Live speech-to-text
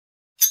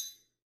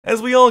As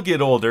we all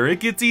get older, it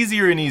gets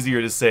easier and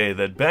easier to say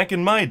that back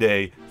in my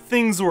day,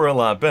 things were a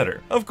lot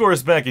better. Of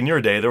course, back in your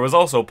day, there was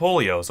also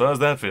polio, so how's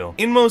that feel?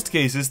 In most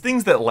cases,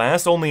 things that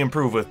last only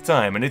improve with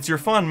time, and it's your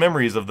fond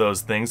memories of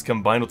those things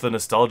combined with the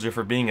nostalgia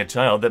for being a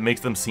child that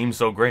makes them seem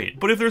so great.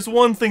 But if there's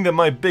one thing that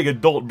my big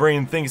adult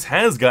brain thinks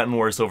has gotten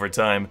worse over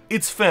time,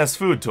 it's fast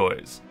food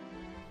toys.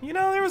 You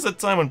know, there was a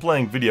time when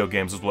playing video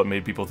games was what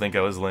made people think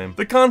I was lame.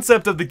 The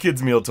concept of the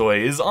kids' meal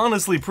toy is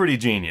honestly pretty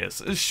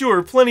genius.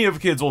 Sure, plenty of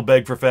kids will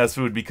beg for fast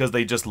food because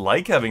they just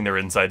like having their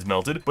insides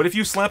melted, but if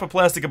you slap a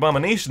plastic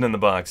abomination in the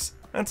box,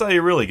 that's how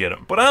you really get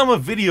them. But I'm a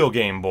video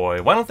game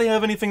boy, why don't they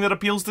have anything that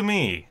appeals to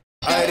me?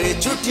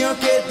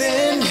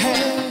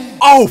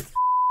 Oh,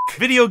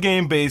 video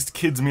game-based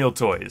kids' meal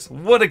toys.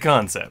 What a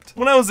concept.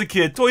 When I was a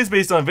kid, toys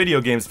based on video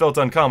games felt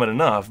uncommon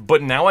enough,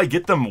 but now I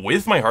get them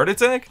with my heart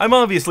attack? I'm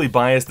obviously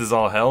biased as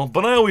all hell,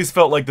 but I always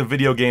felt like the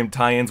video game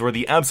tie-ins were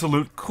the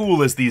absolute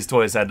coolest these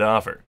toys had to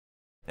offer.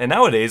 And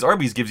nowadays,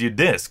 Arby's gives you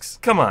discs.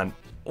 Come on.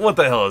 What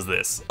the hell is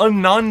this? A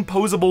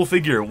non-posable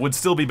figure would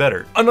still be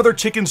better. Another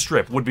chicken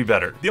strip would be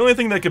better. The only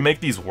thing that could make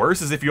these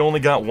worse is if you only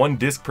got one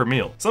disc per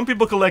meal. Some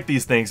people collect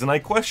these things, and I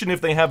question if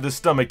they have the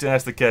stomach to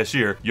ask the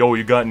cashier, "Yo,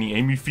 you got any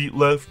Amy feet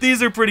left?"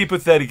 These are pretty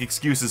pathetic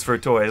excuses for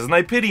toys, and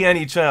I pity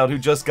any child who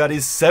just got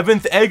his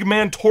 7th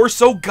Eggman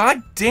torso,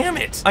 god damn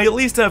it! I at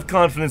least have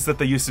confidence that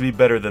they used to be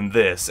better than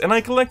this, and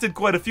I collected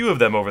quite a few of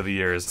them over the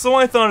years, so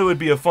I thought it would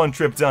be a fun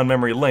trip down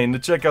memory lane to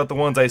check out the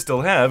ones I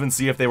still have and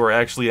see if they were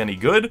actually any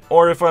good,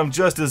 or if I'm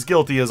just as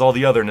guilty as all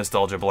the other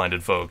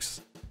nostalgia-blinded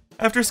folks.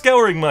 After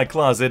scouring my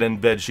closet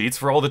and bed sheets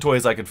for all the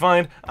toys I could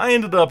find, I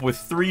ended up with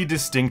 3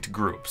 distinct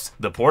groups: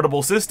 the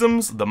portable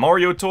systems, the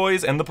Mario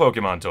toys, and the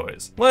Pokemon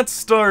toys. Let's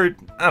start,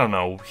 I don't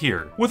know,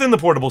 here. Within the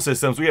portable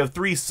systems, we have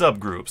 3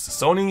 subgroups: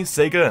 Sony,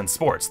 SEGA, and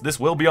Sports. This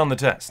will be on the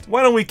test.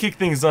 Why don't we kick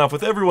things off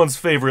with everyone's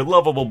favorite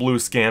lovable blue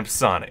scamp,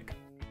 Sonic.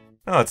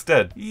 Oh, it's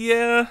dead.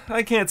 Yeah,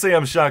 I can't say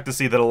I'm shocked to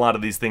see that a lot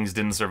of these things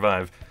didn't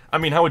survive. I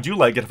mean, how would you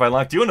like it if I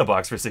locked you in a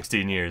box for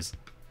 16 years?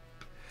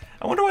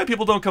 I wonder why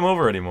people don't come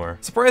over anymore.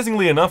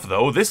 Surprisingly enough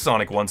though, this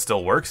Sonic one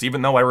still works,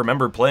 even though I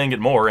remember playing it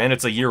more and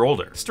it's a year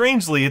older.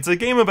 Strangely, it's a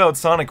game about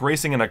Sonic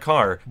racing in a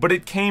car, but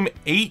it came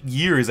 8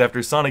 years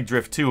after Sonic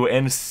Drift 2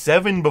 and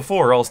 7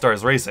 before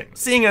All-Stars Racing.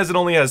 Seeing as it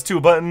only has 2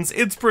 buttons,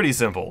 it's pretty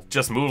simple.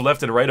 Just move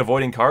left and right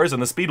avoiding cars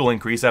and the speed will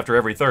increase after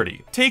every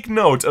 30. Take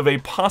note of a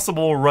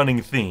possible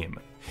running theme.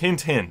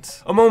 Hint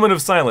hint. A moment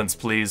of silence,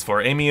 please,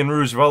 for Amy and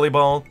Rouge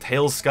Volleyball,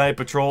 Tails Sky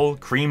Patrol,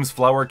 Cream's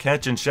Flower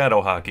Catch, and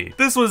Shadow Hockey.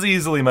 This was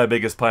easily my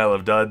biggest pile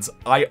of duds.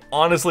 I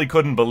honestly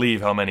couldn't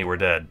believe how many were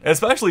dead.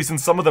 Especially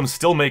since some of them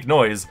still make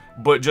noise,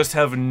 but just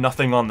have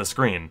nothing on the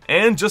screen.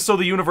 And just so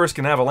the universe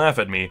can have a laugh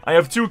at me, I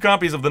have 2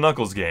 copies of the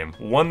Knuckles game.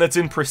 One that's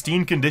in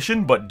pristine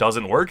condition but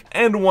doesn't work,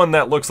 and one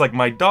that looks like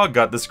my dog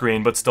got the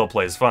screen but still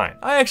plays fine.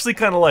 I actually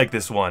kinda like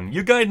this one.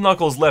 You guide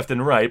Knuckles left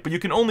and right, but you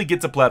can only get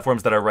to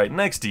platforms that are right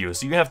next to you,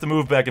 so you have to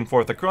move back and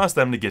forth across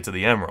them to get to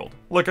the emerald.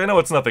 Look, I know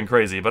it's nothing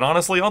crazy, but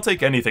honestly, I'll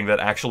take anything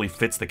that actually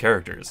fits the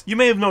characters. You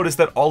may have noticed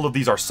that all of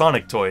these are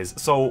Sonic toys,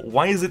 so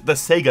why is it the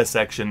Sega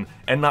section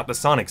and not the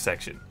Sonic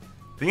section?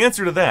 The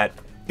answer to that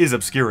is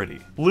obscurity.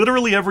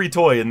 Literally every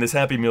toy in this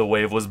Happy Meal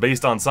wave was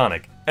based on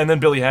Sonic, and then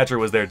Billy Hatcher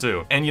was there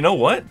too. And you know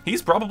what?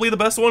 He's probably the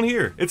best one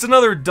here. It's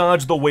another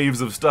dodge the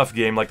waves of stuff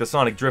game like the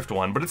Sonic Drift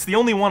one, but it's the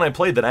only one I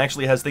played that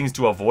actually has things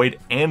to avoid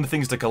and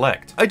things to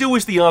collect. I do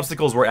wish the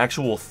obstacles were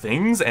actual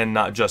things and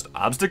not just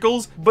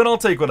obstacles, but I'll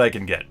take what I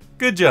can get.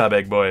 Good job,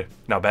 Egg Boy.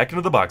 Now back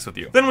into the box with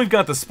you. Then we've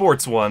got the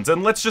sports ones,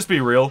 and let's just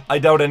be real, I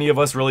doubt any of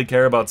us really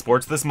care about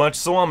sports this much,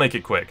 so I'll make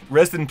it quick.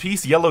 Rest in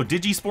peace Yellow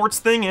Digisports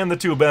thing and the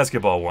 2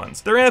 basketball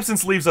ones. Their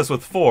absence leaves us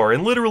with 4,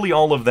 and literally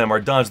all of them are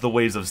dodge the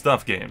waves of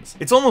stuff games.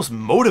 It's almost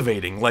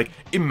motivating, like,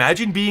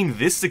 imagine being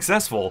this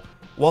successful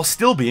while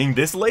still being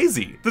this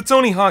lazy. The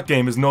Tony Hawk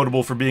game is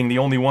notable for being the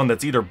only one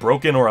that's either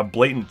broken or a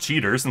blatant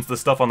cheater, since the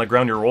stuff on the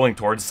ground you're rolling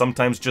towards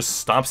sometimes just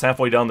stops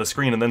halfway down the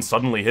screen and then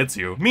suddenly hits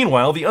you.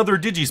 Meanwhile, the other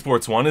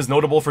Digisports one is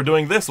notable for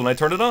doing this when I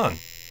turn it on.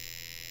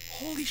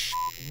 Holy shit,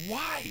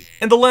 why?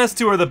 And the last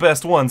 2 are the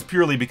best ones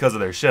purely because of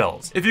their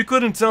shells. If you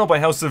couldn't tell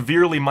by how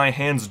severely my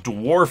hands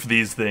dwarf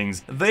these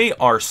things, they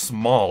are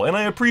small, and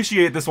I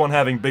appreciate this one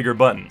having bigger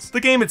buttons.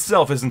 The game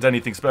itself isn't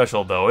anything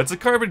special though, it's a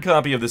carbon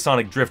copy of the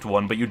Sonic Drift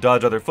one, but you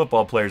dodge other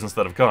football players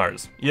instead of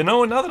cars. You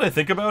know, now that I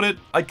think about it,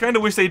 I kinda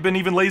wish they'd been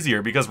even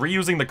lazier, because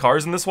reusing the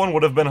cars in this one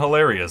would have been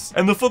hilarious.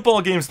 And the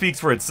football game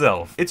speaks for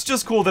itself. It's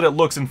just cool that it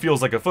looks and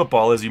feels like a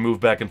football as you move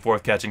back and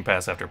forth catching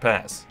pass after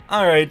pass.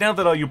 Alright, now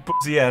that all you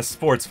pussy-ass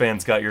sports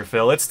fans got your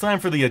fill, it's time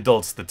for the adults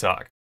to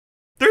talk.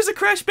 There's a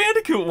Crash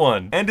Bandicoot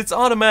one! And it's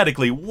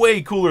automatically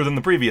way cooler than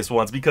the previous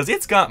ones because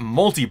it's got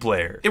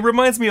multiplayer. It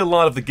reminds me a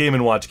lot of the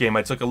Game & Watch game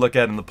I took a look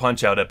at in the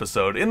Punch-Out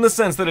episode, in the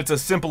sense that it's a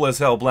simple as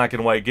hell black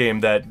and white game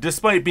that,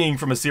 despite being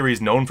from a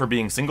series known for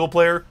being single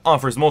player,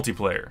 offers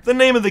multiplayer. The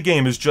name of the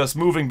game is just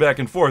moving back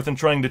and forth and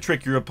trying to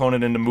trick your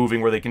opponent into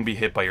moving where they can be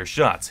hit by your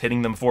shots,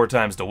 hitting them 4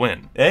 times to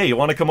win. Hey, you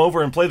wanna come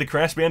over and play the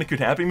Crash Bandicoot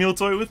Happy Meal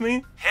toy with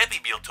me? Happy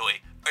Meal toy?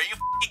 Are you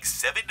f***ing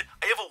 7?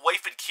 I have a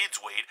wife and kids,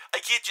 Wade. I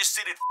can't just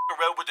sit and f***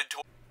 around with a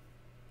toy.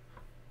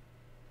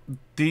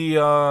 The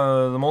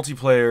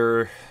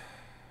multiplayer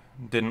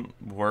didn't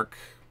work.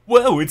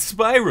 Whoa, it's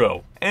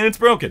Spyro! And it's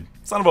broken.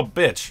 Son of a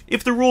bitch.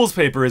 If the rules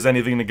paper is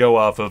anything to go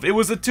off of, it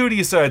was a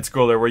 2D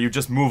side-scroller where you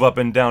just move up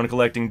and down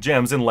collecting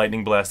gems and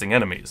lightning blasting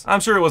enemies. I'm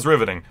sure it was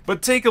riveting,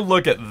 but take a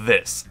look at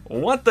this.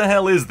 What the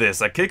hell is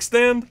this, a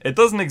kickstand? It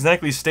doesn't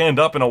exactly stand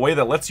up in a way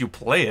that lets you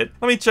play it.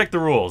 Let me check the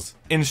rules.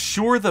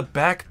 Ensure the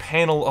back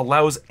panel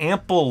allows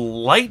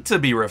ample light to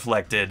be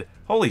reflected.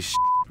 Holy sh**.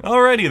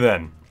 Alrighty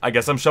then. I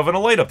guess I'm shoving a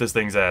light up this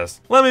thing's ass.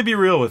 Let me be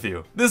real with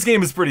you. This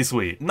game is pretty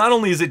sweet. Not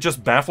only is it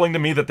just baffling to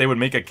me that they would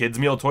make a kids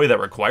meal toy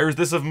that requires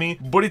this of me,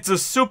 but it's a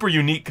super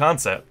unique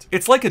concept.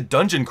 It's like a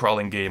dungeon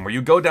crawling game where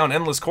you go down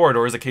endless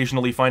corridors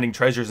occasionally finding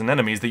treasures and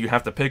enemies that you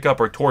have to pick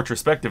up or torch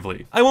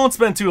respectively. I won't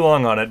spend too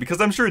long on it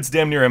because I'm sure it's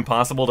damn near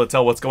impossible to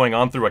tell what's going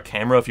on through a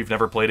camera if you've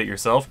never played it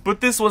yourself,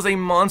 but this was a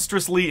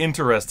monstrously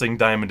interesting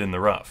diamond in the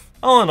rough.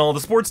 All in all, the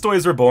sports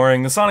toys were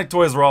boring, the Sonic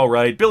toys were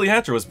alright, Billy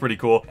Hatcher was pretty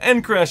cool,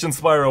 and Crash and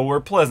Spyro were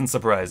pleasant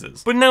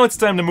surprises. But now it's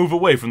time to move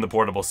away from the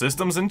portable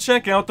systems and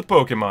check out the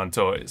Pokémon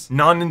toys.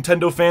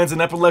 Non-Nintendo fans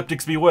and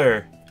epileptics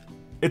beware.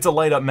 It's a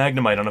light-up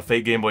Magnemite on a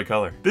fake Game Boy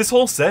Color. This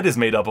whole set is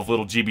made up of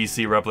little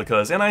GBC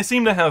replicas, and I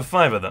seem to have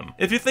 5 of them.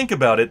 If you think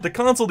about it, the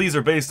console these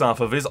are based off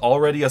of is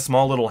already a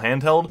small little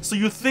handheld, so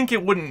you think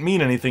it wouldn't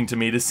mean anything to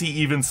me to see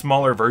even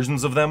smaller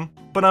versions of them.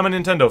 But I'm a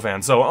Nintendo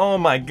fan, so oh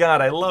my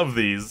god, I love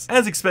these.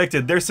 As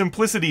expected, they're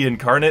simplicity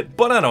incarnate,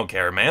 but I don't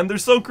care, man, they're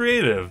so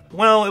creative.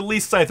 Well, at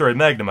least Scyther and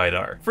Magnemite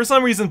are. For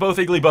some reason, both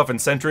Igglybuff and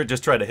Sentret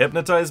just try to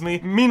hypnotize me.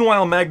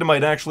 Meanwhile,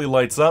 Magnemite actually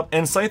lights up,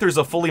 and Scyther's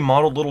a fully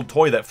modeled little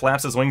toy that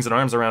flaps his wings and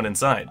arms around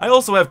inside. I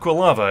also have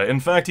Quilava.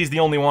 In fact, he's the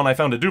only one I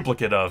found a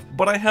duplicate of,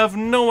 but I have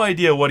no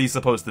idea what he's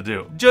supposed to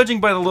do.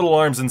 Judging by the little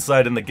arms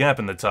inside and the gap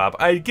in the top,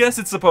 I guess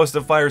it's supposed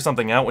to fire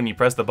something out when you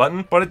press the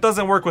button, but it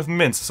doesn't work with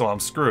mints, so I'm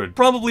screwed.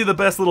 Probably the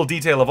best little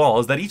detail of all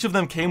is that each of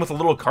them came with a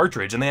little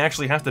cartridge and they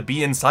actually have to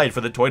be inside for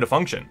the toy to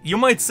function. You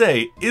might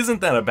say, isn't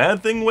that a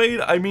bad thing,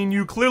 Wade? I mean,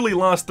 you clearly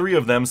lost 3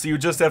 of them, so you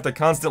just have to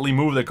constantly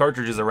move the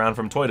cartridges around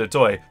from toy to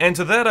toy. And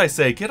to that I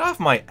say, get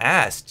off my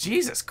ass.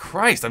 Jesus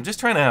Christ, I'm just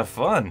trying to have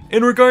fun.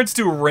 In regards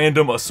to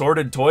random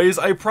assorted toys,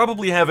 I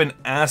probably have an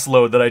ass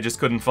load that I just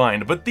couldn't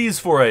find, but these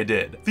 4 I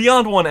did. The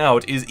odd one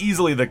out is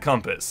easily the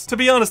compass. To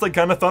be honest, I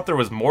kinda thought there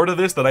was more to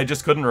this that I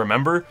just couldn't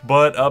remember,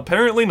 but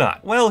apparently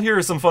not. Well, here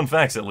are some fun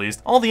facts at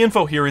least. All the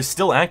info here is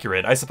still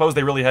accurate. I suppose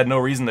they really had no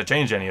reason to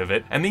change any of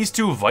it, and these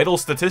 2 vital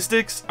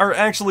statistics are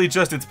actually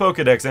just its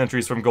Pokédex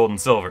entries from Gold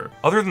and Silver.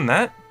 Other than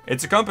that,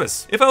 it's a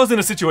compass. If I was in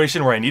a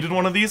situation where I needed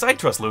one of these, I'd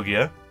trust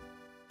Lugia.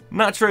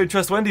 Not sure I'd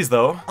trust Wendy's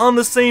though. On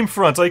the same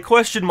front, I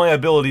question my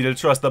ability to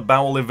trust the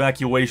bowel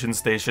evacuation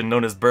station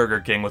known as Burger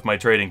King with my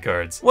trading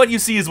cards. What you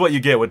see is what you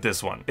get with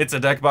this one. It's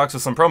a deck box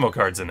with some promo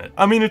cards in it.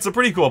 I mean, it's a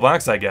pretty cool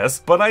box, I guess,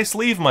 but I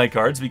sleeve my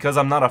cards because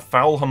I'm not a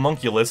foul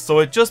homunculus, so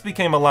it just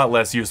became a lot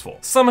less useful.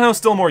 Somehow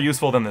still more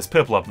useful than this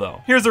Piplup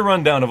though. Here's a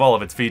rundown of all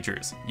of its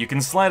features. You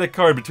can slide a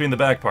card between the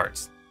back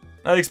parts.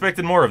 I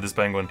expected more of this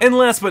penguin. And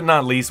last but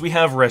not least, we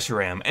have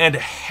Reshiram, and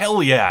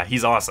hell yeah,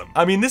 he's awesome.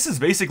 I mean, this is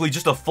basically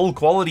just a full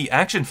quality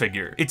action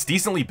figure. It's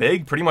decently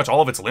big, pretty much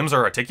all of its limbs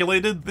are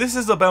articulated. This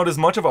is about as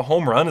much of a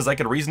home run as I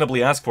could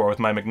reasonably ask for with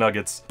my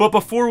McNuggets. But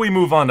before we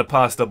move on to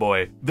Pasta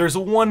Boy, there's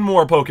one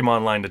more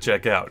Pokemon line to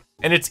check out.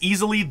 And it's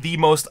easily the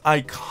most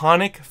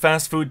iconic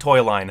fast food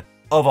toy line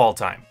of all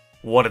time.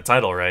 What a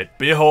title, right?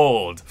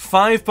 Behold,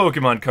 5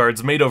 Pokemon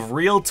cards made of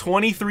real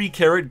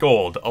 23-karat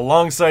gold,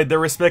 alongside their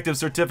respective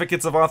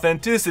certificates of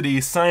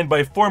authenticity signed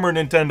by former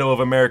Nintendo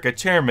of America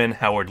chairman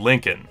Howard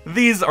Lincoln.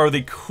 These are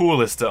the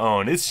coolest to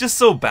own. It's just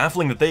so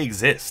baffling that they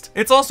exist.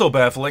 It's also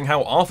baffling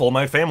how awful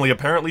my family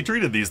apparently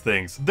treated these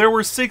things. There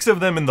were 6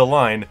 of them in the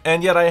line,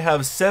 and yet I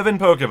have 7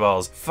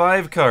 Pokeballs,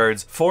 5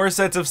 cards, 4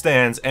 sets of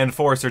stands, and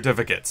 4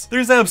 certificates.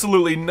 There's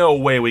absolutely no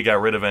way we got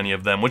rid of any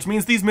of them, which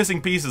means these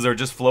missing pieces are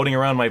just floating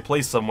around my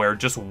place somewhere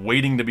just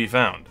waiting to be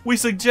found. We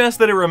suggest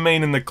that it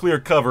remain in the clear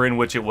cover in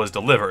which it was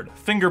delivered.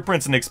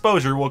 Fingerprints and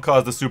exposure will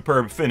cause the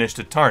superb finish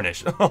to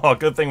tarnish. Oh,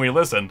 good thing we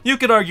listened. You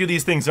could argue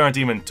these things aren't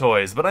even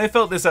toys, but I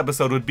felt this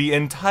episode would be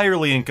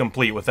entirely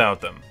incomplete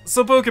without them.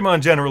 So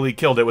Pokemon generally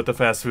killed it with the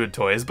fast food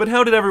toys, but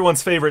how did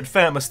everyone's favorite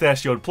fat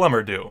mustachioed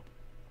plumber do?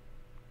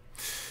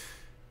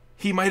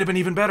 He might have been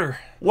even better.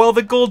 While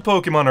the gold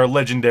Pokemon are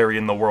legendary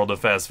in the world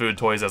of fast food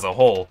toys as a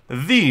whole,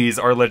 these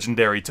are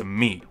legendary to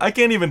me. I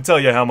can't even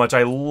tell you how much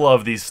I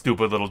love these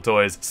stupid little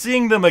toys.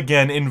 Seeing them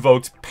again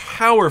invoked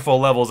powerful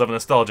levels of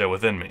nostalgia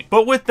within me.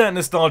 But with that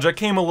nostalgia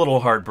came a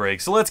little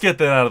heartbreak, so let's get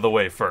that out of the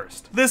way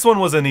first. This one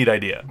was a neat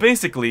idea.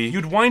 Basically,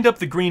 you'd wind up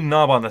the green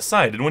knob on the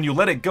side, and when you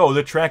let it go,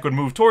 the track would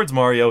move towards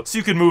Mario, so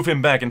you could move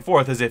him back and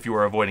forth as if you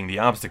were avoiding the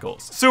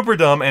obstacles. Super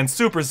dumb and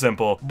super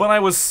simple, but I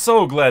was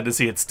so glad to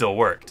see it still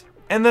worked.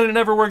 And then it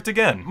never worked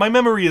again. My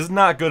memory is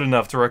not good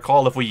enough to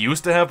recall if we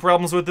used to have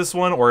problems with this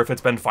one, or if it's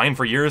been fine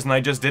for years and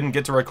I just didn't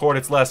get to record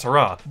its last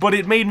hurrah, but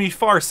it made me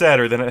far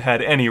sadder than it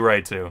had any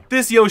right to.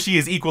 This Yoshi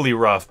is equally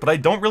rough, but I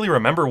don't really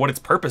remember what its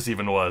purpose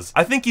even was.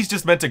 I think he's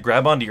just meant to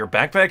grab onto your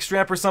backpack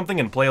strap or something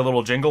and play a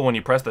little jingle when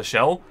you press the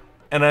shell,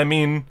 and I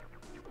mean,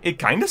 it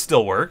kinda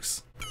still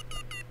works.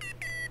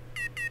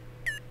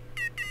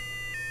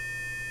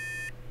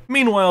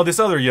 Meanwhile, this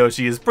other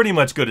Yoshi is pretty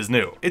much good as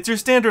new. It's your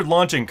standard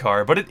launching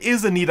car, but it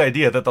is a neat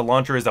idea that the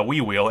launcher is a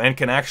Wii wheel and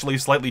can actually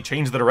slightly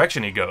change the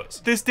direction he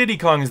goes. This Diddy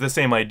Kong is the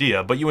same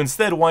idea, but you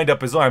instead wind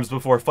up his arms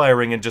before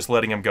firing and just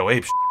letting him go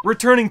apeshit.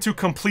 Returning to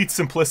complete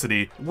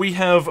simplicity, we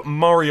have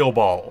Mario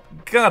Ball.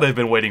 God, I've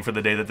been waiting for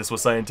the day that this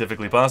was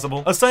scientifically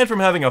possible. Aside from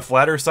having a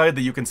flatter side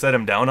that you can set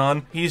him down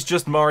on, he's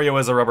just Mario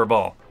as a rubber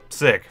ball.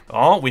 Sick.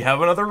 Oh, we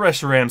have another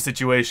Reshiram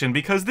situation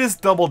because this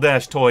Double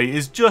Dash toy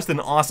is just an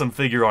awesome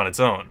figure on its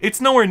own. It's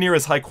nowhere near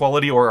as high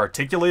quality or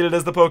articulated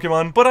as the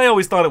Pokemon, but I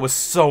always thought it was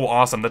so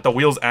awesome that the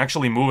wheels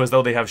actually move as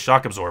though they have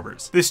shock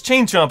absorbers. This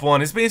Chain Chomp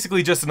one is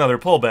basically just another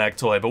pullback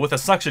toy, but with a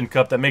suction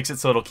cup that makes it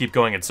so it'll keep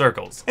going in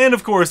circles. And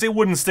of course, it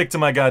wouldn't stick to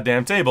my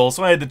goddamn table,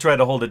 so I had to try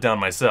to hold it down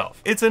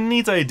myself. It's a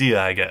neat idea,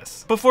 I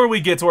guess. Before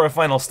we get to our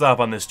final stop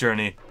on this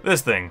journey,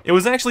 this thing. It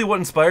was actually what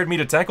inspired me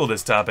to tackle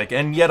this topic,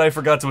 and yet I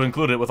forgot to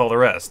include it with all the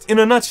rest. In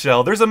a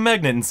nutshell, there's a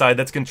magnet inside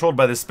that's controlled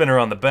by the spinner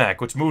on the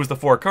back, which moves the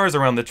 4 cars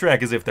around the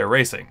track as if they're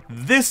racing.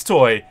 This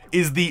toy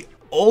is the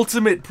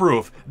ultimate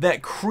proof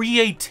that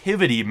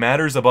creativity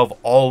matters above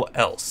all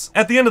else.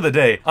 At the end of the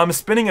day, I'm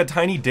spinning a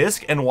tiny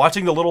disc and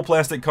watching the little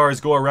plastic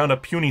cars go around a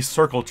puny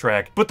circle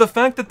track, but the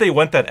fact that they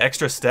went that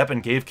extra step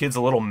and gave kids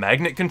a little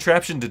magnet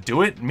contraption to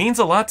do it means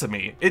a lot to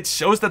me. It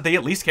shows that they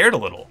at least cared a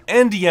little.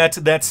 And yet,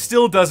 that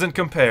still doesn't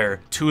compare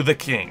to the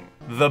king.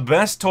 The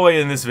best toy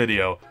in this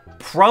video,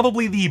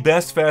 probably the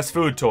best fast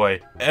food toy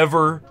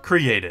ever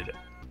created.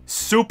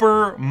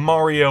 Super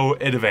Mario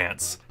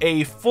Advance,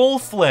 a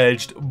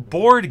full-fledged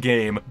board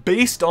game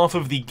based off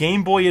of the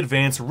Game Boy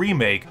Advance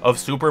remake of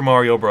Super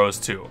Mario Bros.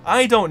 2.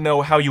 I don't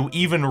know how you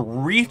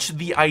even reach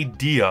the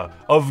idea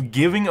of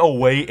giving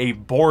away a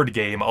board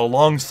game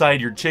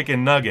alongside your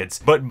chicken nuggets,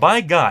 but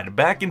by God,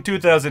 back in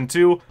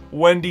 2002,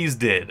 Wendy's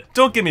did.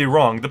 Don't get me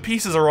wrong, the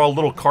pieces are all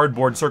little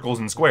cardboard circles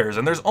and squares,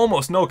 and there's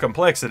almost no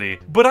complexity,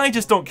 but I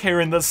just don't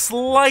care in the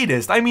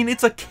slightest. I mean,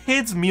 it's a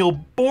kid's meal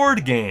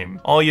board game.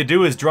 All you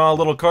do is draw a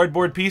little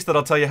cardboard piece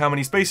that'll tell you how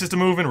many spaces to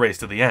move and race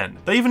to the end.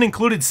 They even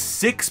included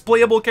 6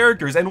 playable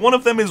characters, and one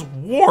of them is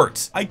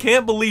Wart. I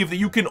can't believe that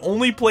you can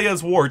only play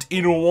as Wart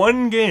in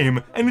one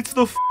game, and it's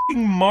the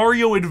f***ing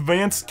Mario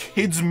Advance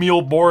Kids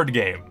Meal board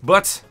game.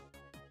 But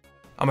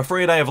I'm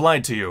afraid I have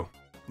lied to you.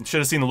 You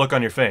should have seen the look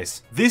on your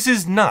face. This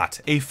is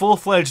not a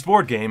full-fledged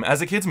board game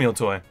as a kids meal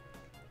toy.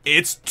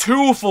 It's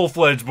 2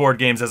 full-fledged board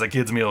games as a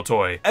kids meal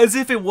toy. As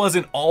if it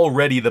wasn't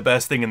already the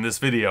best thing in this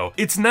video.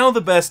 It's now the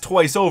best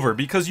twice over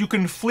because you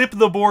can flip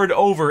the board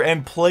over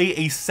and play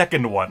a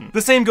second one.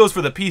 The same goes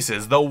for the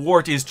pieces, though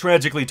Wart is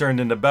tragically turned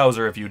into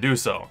Bowser if you do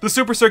so. The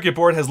Super Circuit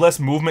board has less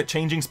movement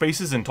changing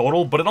spaces in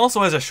total, but it also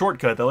has a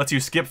shortcut that lets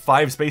you skip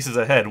 5 spaces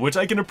ahead, which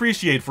I can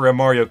appreciate for a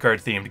Mario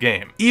Kart themed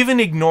game.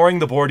 Even ignoring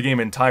the board game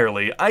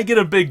entirely, I get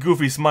a big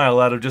goofy smile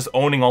out of just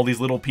owning all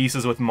these little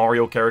pieces with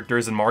Mario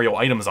characters and Mario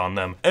items on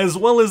them, as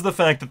well as the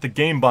fact that the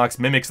game box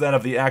mimics that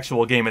of the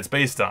actual game it's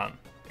based on.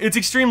 It's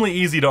extremely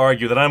easy to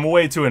argue that I'm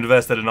way too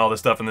invested in all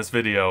this stuff in this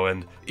video,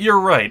 and you're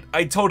right,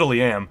 I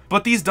totally am,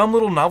 but these dumb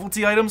little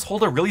novelty items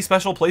hold a really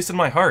special place in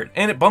my heart,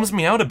 and it bums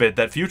me out a bit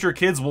that future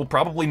kids will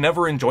probably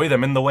never enjoy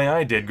them in the way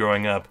I did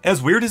growing up.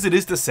 As weird as it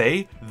is to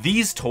say,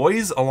 these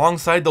toys,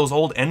 alongside those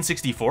old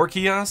N64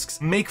 kiosks,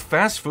 make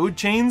fast food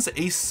chains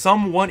a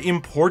somewhat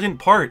important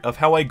part of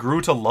how I grew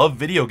to love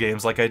video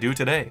games like I do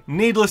today.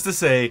 Needless to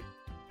say,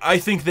 I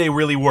think they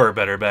really were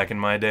better back in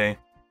my day.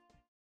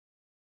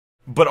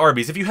 But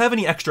Arby's, if you have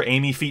any extra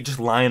Amy feet just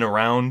lying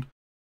around,